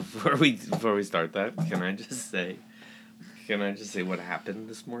Before we start that, can I just say what happened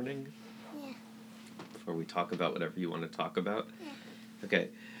this morning? Yeah. Before we talk about whatever you want to talk about? Yeah. Okay.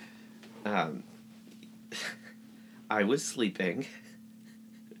 I was sleeping,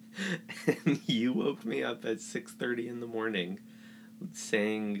 and you woke me up at 6:30 in the morning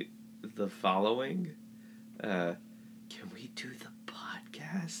saying the following, can we do the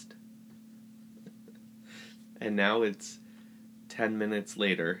podcast? And now it's 10 minutes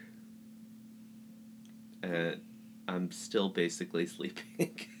later, and I'm still basically sleeping.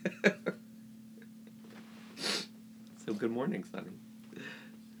 So good morning, Sonny.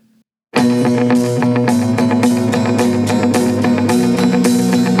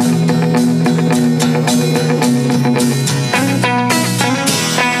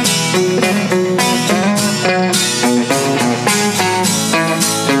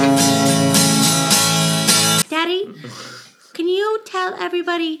 Daddy, can you tell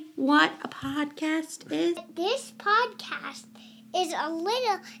everybody what a podcast is? This podcast is a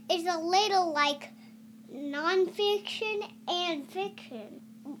little like non-fiction and fiction.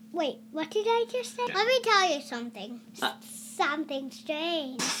 Wait, what did I just say? Let me tell you something. Something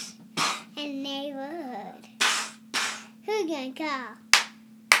strange in the neighborhood. Who's gonna call?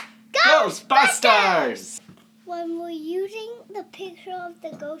 Ghostbusters! When we're using the picture of the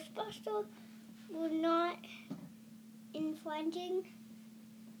Ghostbuster, we're not infringing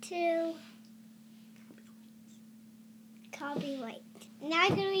to copyright. Now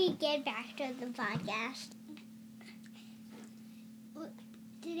can we get back to the podcast?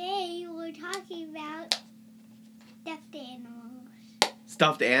 Today we're talking about stuffed animals.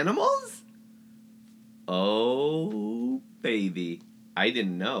 Stuffed animals? Oh, baby. I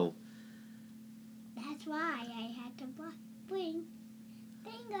didn't know. That's why I had to bring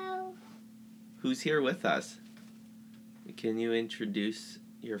Bingo. Who's here with us? Can you introduce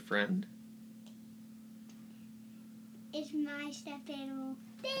your friend? It's my stuffed animal,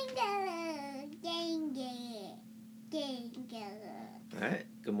 Bingo. Bingo. Bingo. All right.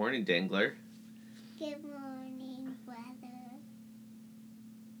 Good morning, Dangler. Good morning, brother.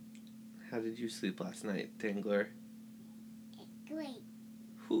 How did you sleep last night, Dangler? Great.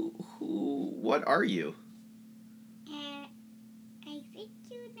 What are you? I think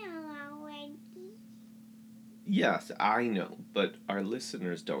you know already. Yes, I know, but our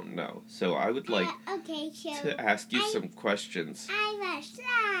listeners don't know. So I would like Okay, so to ask you some questions. I'm a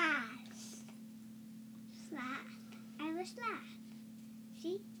sloth. I'm a sloth.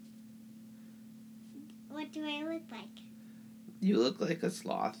 See? What do I look like? You look like a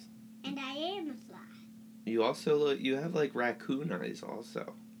sloth. And I am a sloth. You also you have like raccoon eyes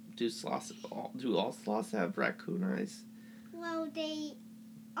also. Do all sloths have raccoon eyes? Well, they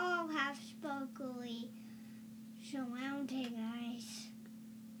all have sparkly surrounding eyes.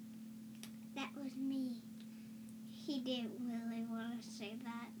 That was me. He didn't really want to say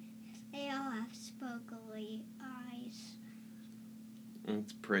that. They all have sparkly eyes.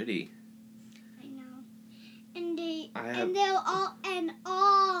 It's pretty. I know. And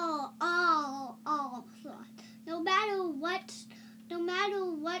all sloth. No matter what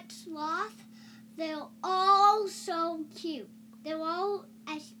sloth, they're all so cute. They're all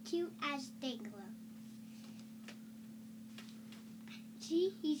as cute as Dangler.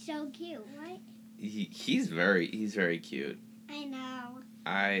 See, he's so cute, right? He's very cute. I know.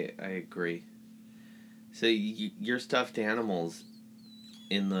 I agree. So your stuffed animals,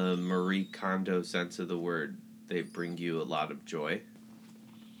 in the Marie Kondo sense of the word, they bring you a lot of joy.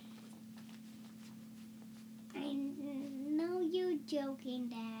 I know you're joking,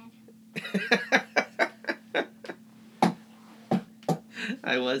 Dad.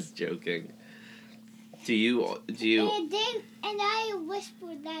 I was joking. Do you? And I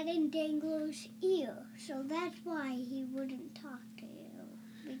whispered that in Dangler's ear, so that's why he wouldn't talk to you,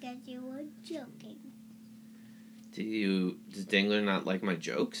 because you were joking. Does Dangler not like my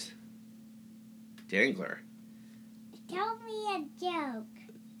jokes? Dangler. Tell me a joke.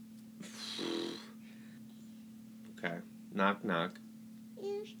 Okay. Knock knock.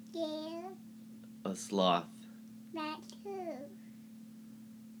 You scared? A sloth. That too.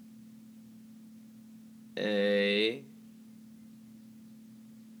 A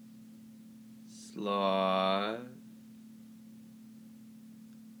sloth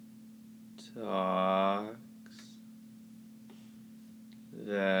talks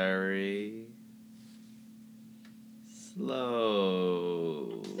very slowly.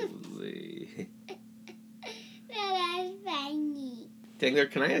 That's funny. Dangler,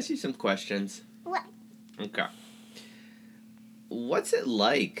 can I ask you some questions? What? Okay. What's it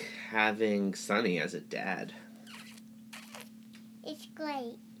like having Sonny as a dad? It's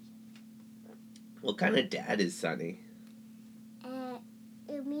great. What kind of dad is Sunny?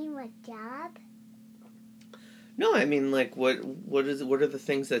 You mean what job? No, I mean, like, what are the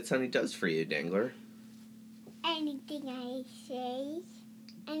things that Sunny does for you, Dangler? Anything I say,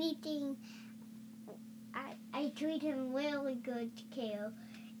 anything. I treat him really good too.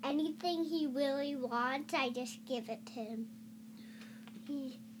 Anything he really wants, I just give it to him.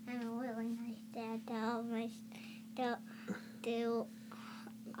 I'm a really nice dad to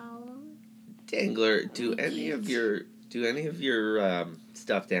all. Dangler, do any of your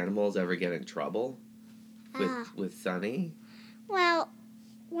stuffed animals ever get in trouble with Sunny? Well,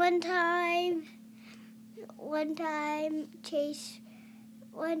 one time Chase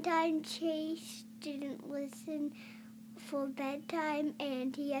didn't listen for bedtime,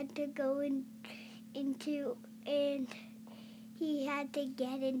 and he had to go and he had to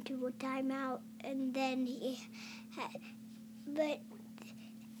get into a timeout, and then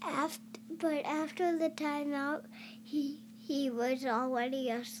after the timeout, he was already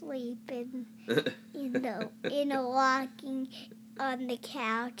asleep in a walking on the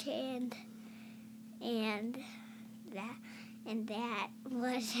couch, and that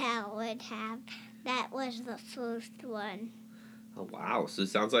was how it happened. That was the first one. Oh, wow. So it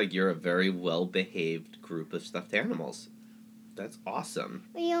sounds like you're a very well-behaved group of stuffed animals. That's awesome.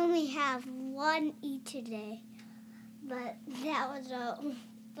 We only have one each a day, but that was all.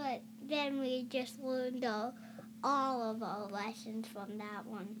 But then we just learned all of our lessons from that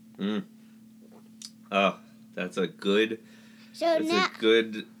one. Oh, that's a good. So now, a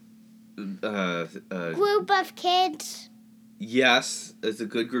good group of kids. Yes, it's a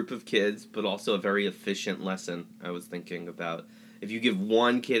good group of kids, but also a very efficient lesson. I was thinking about if you give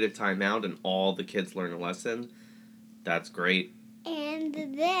one kid a timeout and all the kids learn a lesson, that's great. And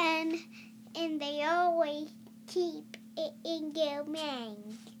they always keep it in their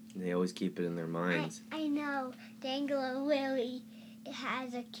minds. They always keep it in their minds. I know. Dangler really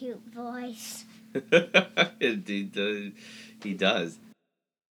has a cute voice. He does.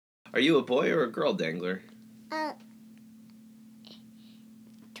 Are you a boy or a girl, Dangler?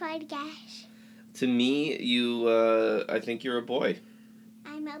 Try to guess. To me, I think you're a boy.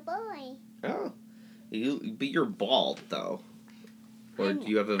 I'm a boy. Oh. But you're bald, though. Or do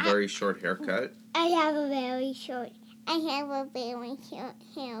you have a very short haircut? I have a very short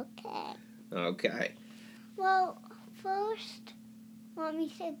haircut. Okay. Well, first, want me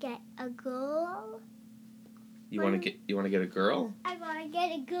to get a girl? You want to get a girl? I want to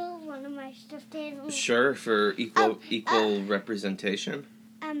get a girl, one of my stuffed animals. Sure, for equal representation.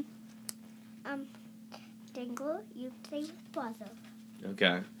 Dangler, you play with brother.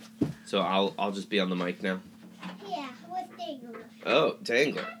 Okay. So I'll just be on the mic now. Yeah, with Dangler. Oh,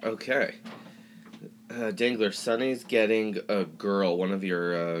 Dangler. Okay. Dangler, Sunny's getting a girl, one of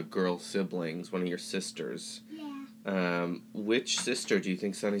your girl siblings, one of your sisters. Yeah. Which sister do you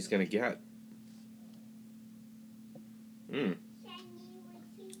think Sunny's gonna get? Sunny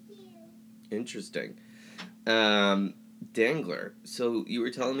with you. Interesting. Dangler, so you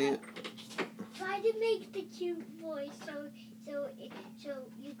were telling me... Try to make the cute voice so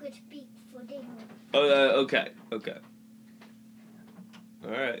you could speak for Dangler. Okay.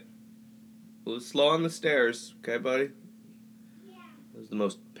 Alright. Well, slow on the stairs, okay, buddy? Yeah. That was the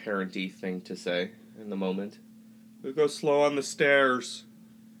most parent-y thing to say in the moment. We go slow on the stairs.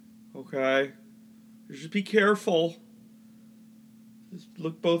 Okay? Just be careful. Just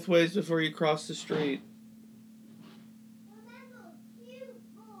look both ways before you cross the street. Remember, cute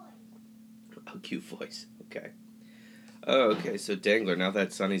voice. Oh, cute voice. Okay. Oh, okay, so Dangler, now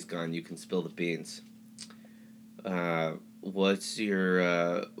that Sunny's gone, you can spill the beans. What's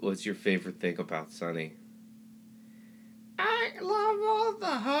your favorite thing about Sunny? I love all the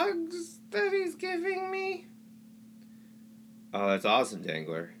hugs that he's giving me. Oh, that's awesome,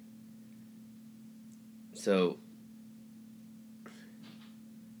 Dangler. So, I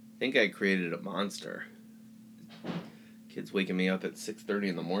think I created a monster. Kid's waking me up at 6:30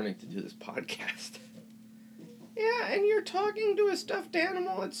 in the morning to do this podcast. Yeah, and you're talking to a stuffed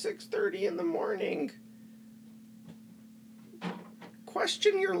animal at 6:30 in the morning.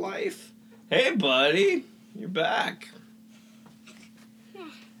 Question your life. Hey, buddy. You're back.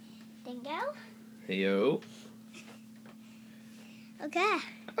 Dingo? Heyo. Okay.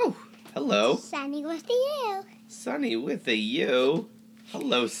 Oh, hello. Sunny with the U. Sunny with a U.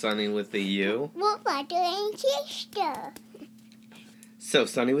 Hello, Sunny with a U. What brother and sister? So,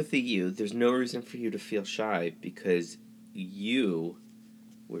 Sunny with a U, there's no reason for you to feel shy because you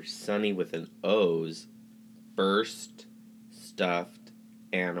were Sunny with an O's first stuffed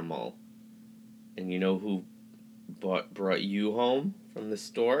animal. And you know who brought you home from the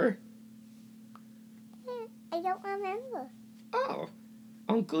store? I don't remember. Oh,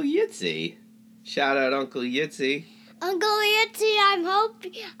 Uncle Yitzy. Shout out Uncle Yitzy. Uncle Yitzy, I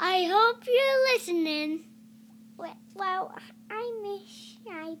hope you're listening. Well, I miss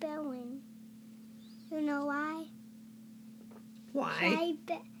Shy Bowen. You know why? Why?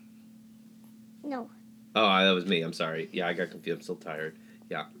 No. Oh, that was me. I'm sorry. Yeah, I got confused. I'm still tired.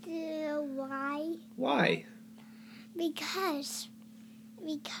 Yeah. Why? Why? Because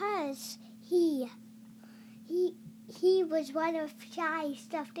he was one of Shy's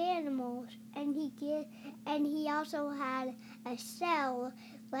stuffed animals, and he also had a cell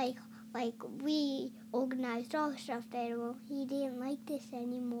like we organized our stuffed animal. He didn't like this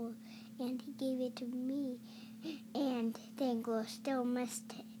anymore, and he gave it to me, and Dangler still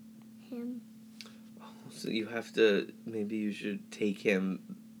missed him. So you have to. Maybe you should take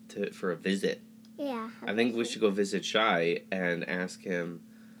him for a visit. Yeah. I think we should go visit Shy and ask him,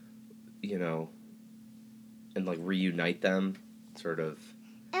 and reunite them, sort of.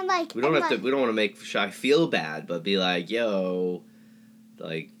 And we don't want to make Shy feel bad, but be like, yo,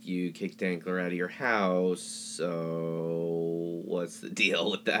 you kicked Dangler out of your house, so what's the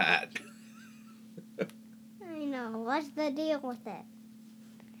deal with that? I know. What's the deal with it?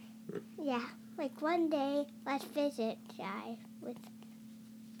 Yeah. One day, let's visit Shy with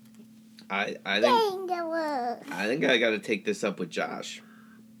I Dangler. I think I got to take this up with Josh.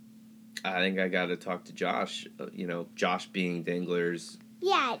 I think I got to talk to Josh. Josh being Dangler's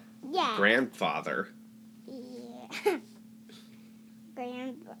grandfather. Yeah.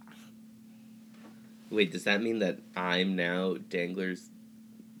 Grandpa. Wait, does that mean that I'm now Dangler's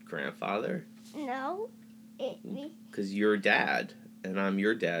grandfather? No. Because you're dad, and I'm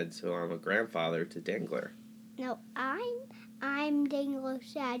your dad, so I'm a grandfather to Dangler. No, I'm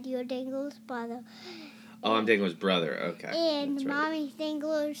Dangler's dad. You're Dangler's brother. Oh, I'm Dangler's brother. Okay. And that's right. Mommy's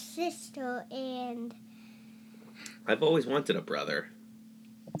Dangler's sister, and I've always wanted a brother.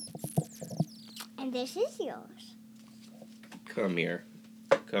 And this is yours. Come here.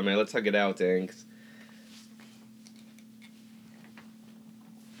 Let's hug it out, thanks.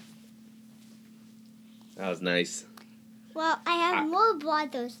 That was nice. Well, I have more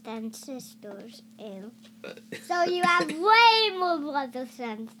brothers than sisters, ew. So you have way more brothers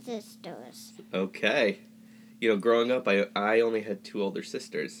than sisters. Okay. Growing up, I only had 2 older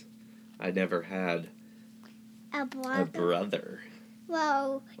sisters. I never had a brother.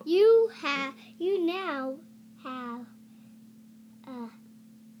 Well, you now have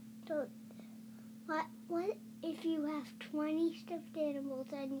what if you have 20 stuffed animals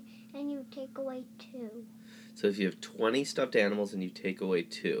and you take away 2? So if you have 20 stuffed animals and you take away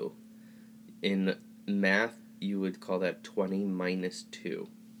 2, in math you would call that 20 minus 2.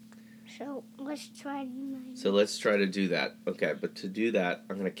 So let's try So let's try to do that. Okay, but to do that,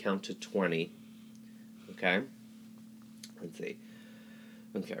 I'm going to count to 20. Okay? Let's see.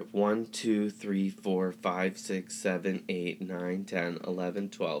 Okay, 1, 2, 3, 4, 5, 6, 7, 8, 9, 10, 11,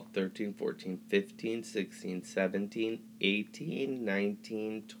 12, 13, 14, 15, 16, 17, 18,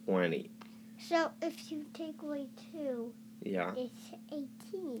 19, 20. So if you take away 2, yeah, it's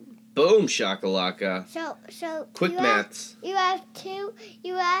 18. Boom, shakalaka. So quick maths. You have two.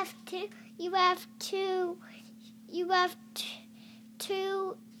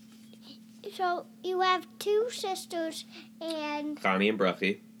 So you have 2 sisters and Connie and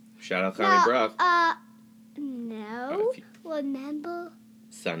Brucky. Shout out Connie and Bruck. No. Remember?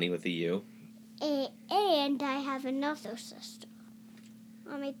 Sunny with a U. And I have another sister.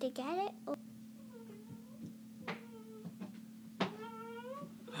 Want me to get it?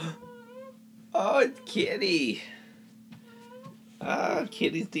 Oh, it's Kitty.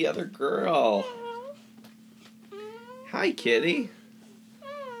 Kitty's the other girl. Hi, Kitty.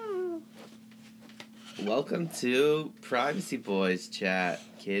 Welcome to Privacy Boys Chat,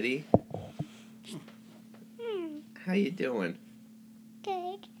 Kitty. How you doing?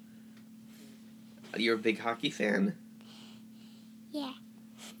 Good. You're a big hockey fan? Yeah.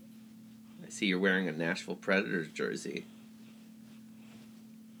 I see you're wearing a Nashville Predators jersey.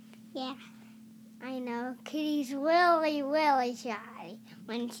 Yeah. I know. Kitty's really, really shy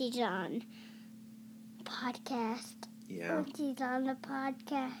when she's on podcast. Yeah. When she's on the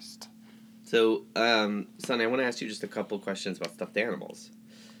podcast. So, Sonny, I want to ask you just a couple questions about stuffed animals.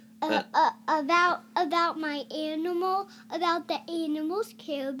 About my animal, about the animals,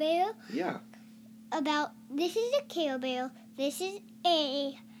 Care Bear. Yeah. This is a Care Bear. That's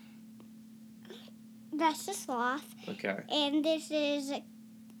a sloth. Okay. And this is a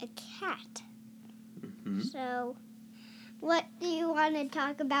cat. Mm-hmm. So, what do you want to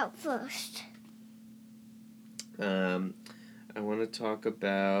talk about first? I want to talk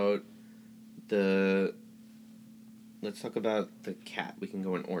about the let's talk about the cat. We can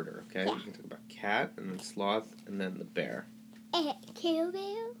go in order, okay? Yeah. We can talk about cat, and then sloth, and then the bear. Care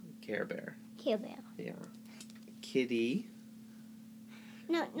Bear? Care Bear. Care Bear. Yeah. Kitty.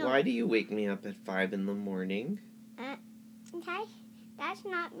 No. Why do you wake me up at 5 in the morning? Okay, that's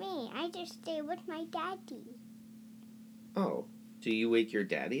not me. I just stay with my daddy. Oh, do you wake your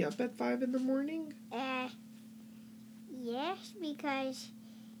daddy up at 5 in the morning? Yes, because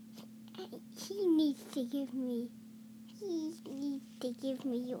he needs to give me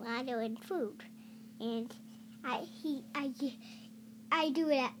water and food, and I do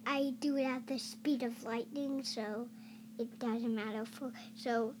it at the speed of lightning, so it doesn't matter for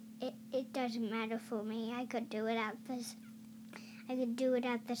me. I could do it at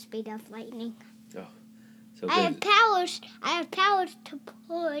the speed of lightning. Oh, so I have powers to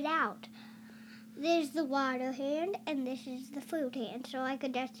pull it out. There's the water hand, and this is the food hand. So I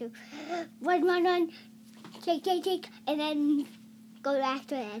could just do run, take, and then go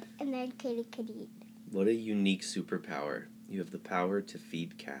after it, and then Kitty could eat. What a unique superpower. You have the power to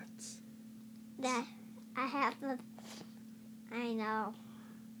feed cats. That I have the. I know.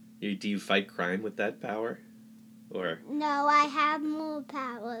 Do you fight crime with that power? Or... No, I have more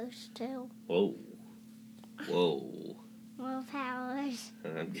powers too. Whoa. More powers.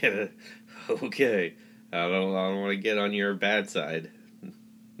 I'm gonna... Okay. I don't want to get on your bad side,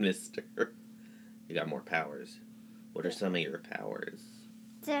 mister. You got more powers. What are some of your powers?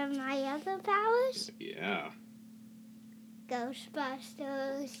 Some of my other powers? Yeah.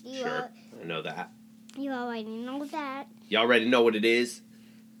 Ghostbusters. Sure. I know that. You already know that. You already know what it is?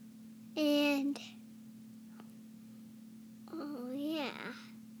 And... Oh, yeah.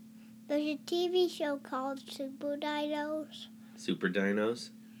 There's a TV show called Super Dinos. Super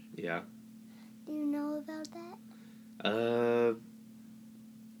Dinos? Yeah. Do you know about that?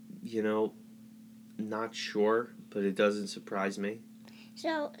 Not sure, but it doesn't surprise me.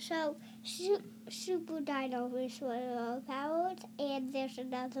 So Super Dino is one of the powers, and there's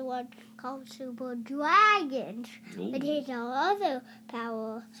another one called Super Dragons, which is another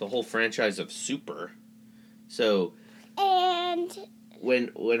power. It's a whole franchise of super. So, and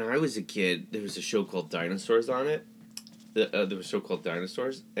when I was a kid, there was a show called Dinosaurs on it. There was a show called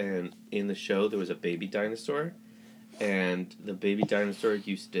Dinosaurs, and in the show there was a baby dinosaur, and the baby dinosaur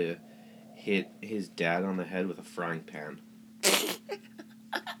used to hit his dad on the head with a frying pan.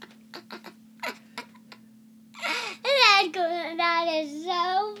 That is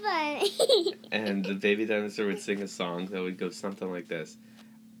so funny. And the baby dinosaur would sing a song that would go something like this.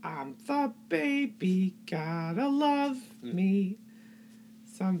 I'm the baby, gotta love me.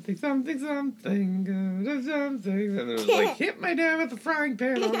 Something, something, something, good something. And it was like, hit my dad with a frying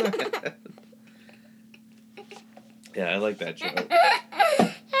pan on the head. Yeah, I like that show.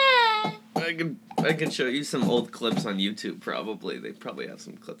 I can show you some old clips on YouTube, probably. They probably have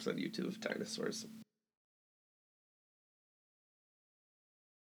some clips on YouTube of dinosaurs.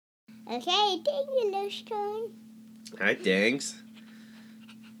 Okay, Daniel's turn. Hi, Dangs.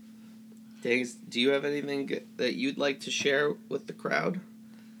 Dangs, do you have anything that you'd like to share with the crowd?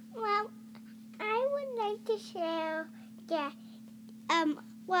 Well, I would like to share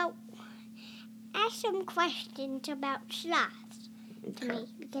ask some questions about sloths to me,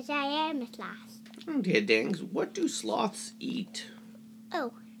 because I am a sloth. Okay, Dangs, what do sloths eat?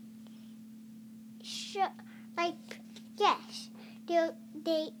 Oh. Sure, yes.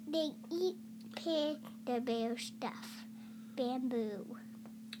 They eat panda bear stuff. Bamboo.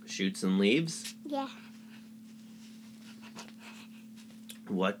 Shoots and leaves? Yeah.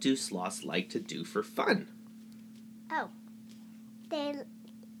 What do sloths like to do for fun? Oh. They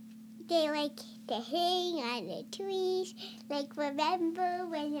like to hang on the trees. Like, remember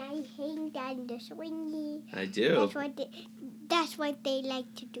when I hanged on the swingy? I do. That's what they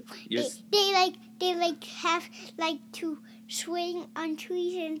like to do. Yes. They have to swing on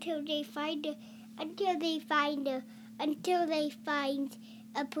trees until they find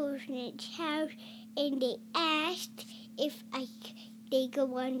a person's house, and they asked if they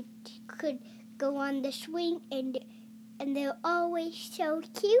could go on the swing, and they're always so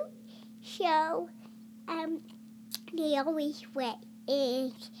cute. So they always went,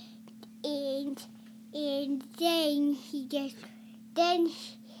 and then he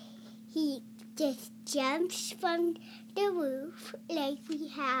just jumps from the roof, like we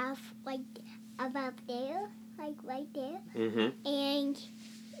have, like above there, like right there. Mm-hmm. And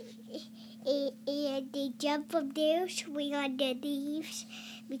they jump from there, swing on the leaves,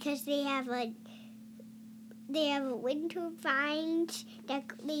 because they have a winter vines that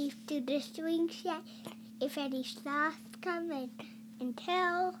lead to the swing set. If any sloths come and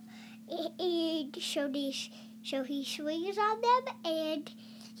tell, and so So he swings on them and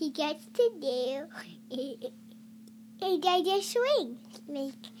he gets to do and I just swing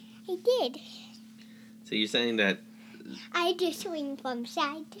like I did. So you're saying that I just swing from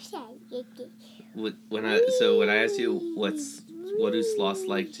side to side. when I ask you what do sloths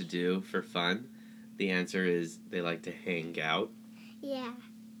like to do for fun, the answer is they like to hang out. Yeah.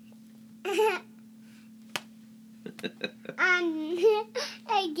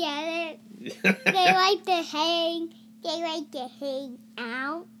 I get it. They like to hang. They like to hang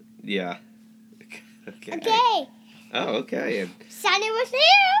out. Yeah. Okay. Okay. Oh, okay. And Sunny with you.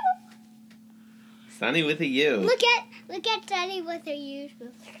 Sunny with a U. Look at Sunny with a U.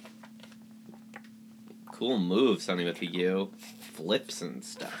 Cool move, Sunny with a U. Flips and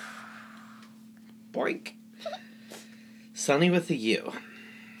stuff. Boink. Sunny with a U.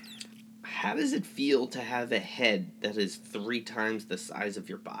 How does it feel to have a head that is 3 times the size of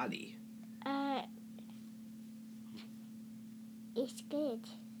your body? It's good.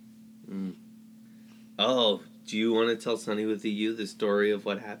 Oh, do you want to tell Sunny with a U the story of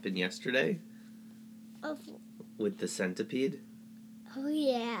what happened yesterday? With the centipede? Oh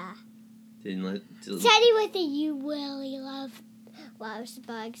yeah. Didn't Sunny with a U really loves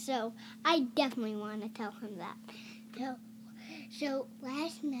bugs, so I definitely want to tell him that. So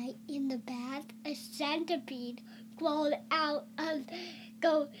last night in the bath, a centipede crawled out of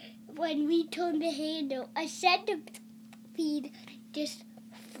when we turned the handle. A centipede just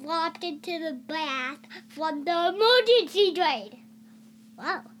flopped into the bath from the emergency drain.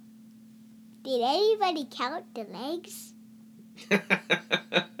 Wow. Did anybody count the legs?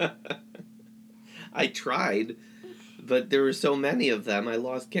 I tried, but there were so many of them I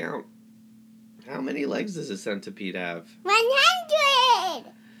lost count. How many legs does a centipede have?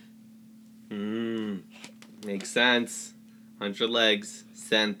 100! Makes sense. 100 legs.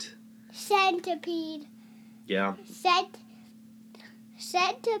 Centipede. Yeah.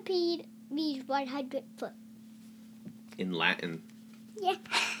 Centipede means 100 foot. In Latin. Yeah.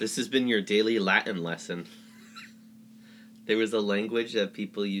 This has been your daily Latin lesson. There was a language that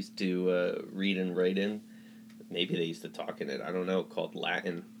people used to read and write in. Maybe they used to talk in it. I don't know. Called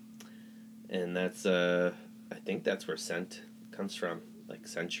Latin. And that's, I think that's where cent comes from. Like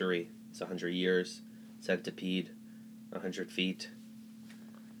century. It's 100 years. Centipede. 100 feet.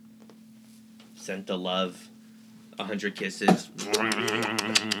 Scent of love. 100 kisses.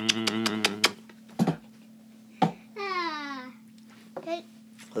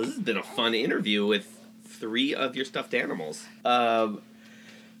 Well, this has been a fun interview with 3 of your stuffed animals.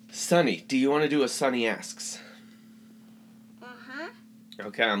 Sunny, do you want to do a Sunny Asks? Uh-huh.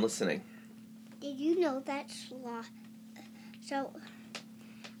 Okay, I'm listening. Did you know that sloth? So,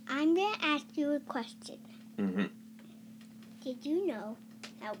 I'm going to ask you a question. Mm-hmm. Did you know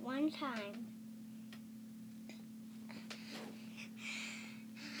at one time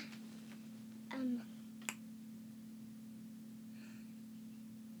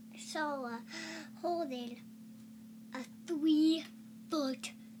Sola holding a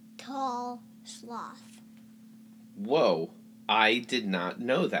 3-foot tall sloth? Whoa, I did not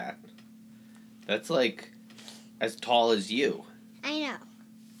know that. That's like as tall as you. I know.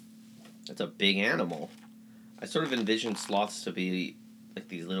 That's a big animal. I sort of envisioned sloths to be like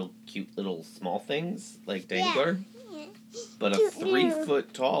these little cute little small things, like dangler. Yeah. But a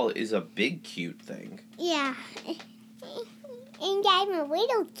 3-foot tall is a big cute thing. Yeah. And I'm a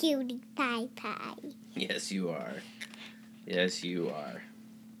little cutie pie pie. Yes, you are. Yes, you are.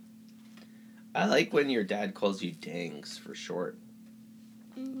 I like when your dad calls you Dangs for short.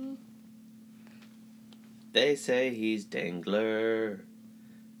 Mm-hmm. They say he's Dangler,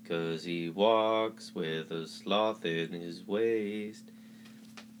 'cause he walks with a sloth in his waist.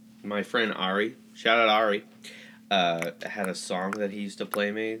 My friend Ari, shout out Ari, had a song that he used to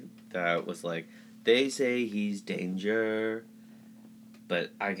play me that was like, they say he's Danger,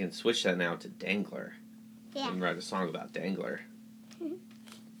 but I can switch that now to Dangler. Yeah. And write a song about Dangler.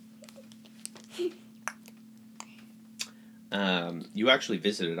 You actually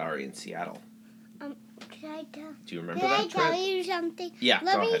visited Ari in Seattle. Can I tell? Do you remember Can that I trip? tell you something? Yeah,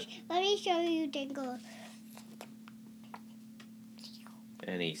 go ahead. Let me show you Dingle.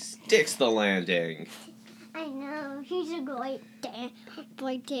 And he sticks the landing. I know he's a great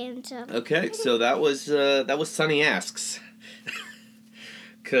boy dancer. Okay, so that was Sunny Asks.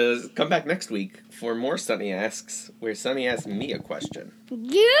 'Cause come back next week for more Sunny Asks, where Sunny asks me a question.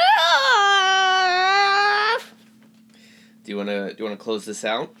 Yeah. Do you wanna close this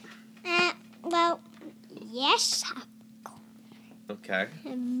out? Well, yes. Okay.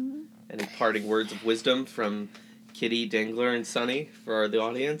 Any parting words of wisdom from Kitty, Dangler, and Sunny for the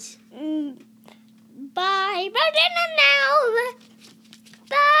audience? Bye, banana now.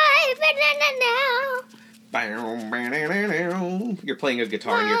 Bye, banana now. You're playing a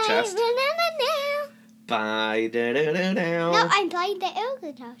guitar in your chest. Bye, banana now. Bye, da da da da. No, I'm playing the air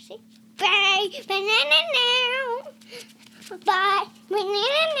guitar. See? Bye, banana now. Bye,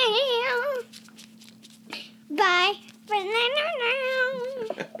 banana now.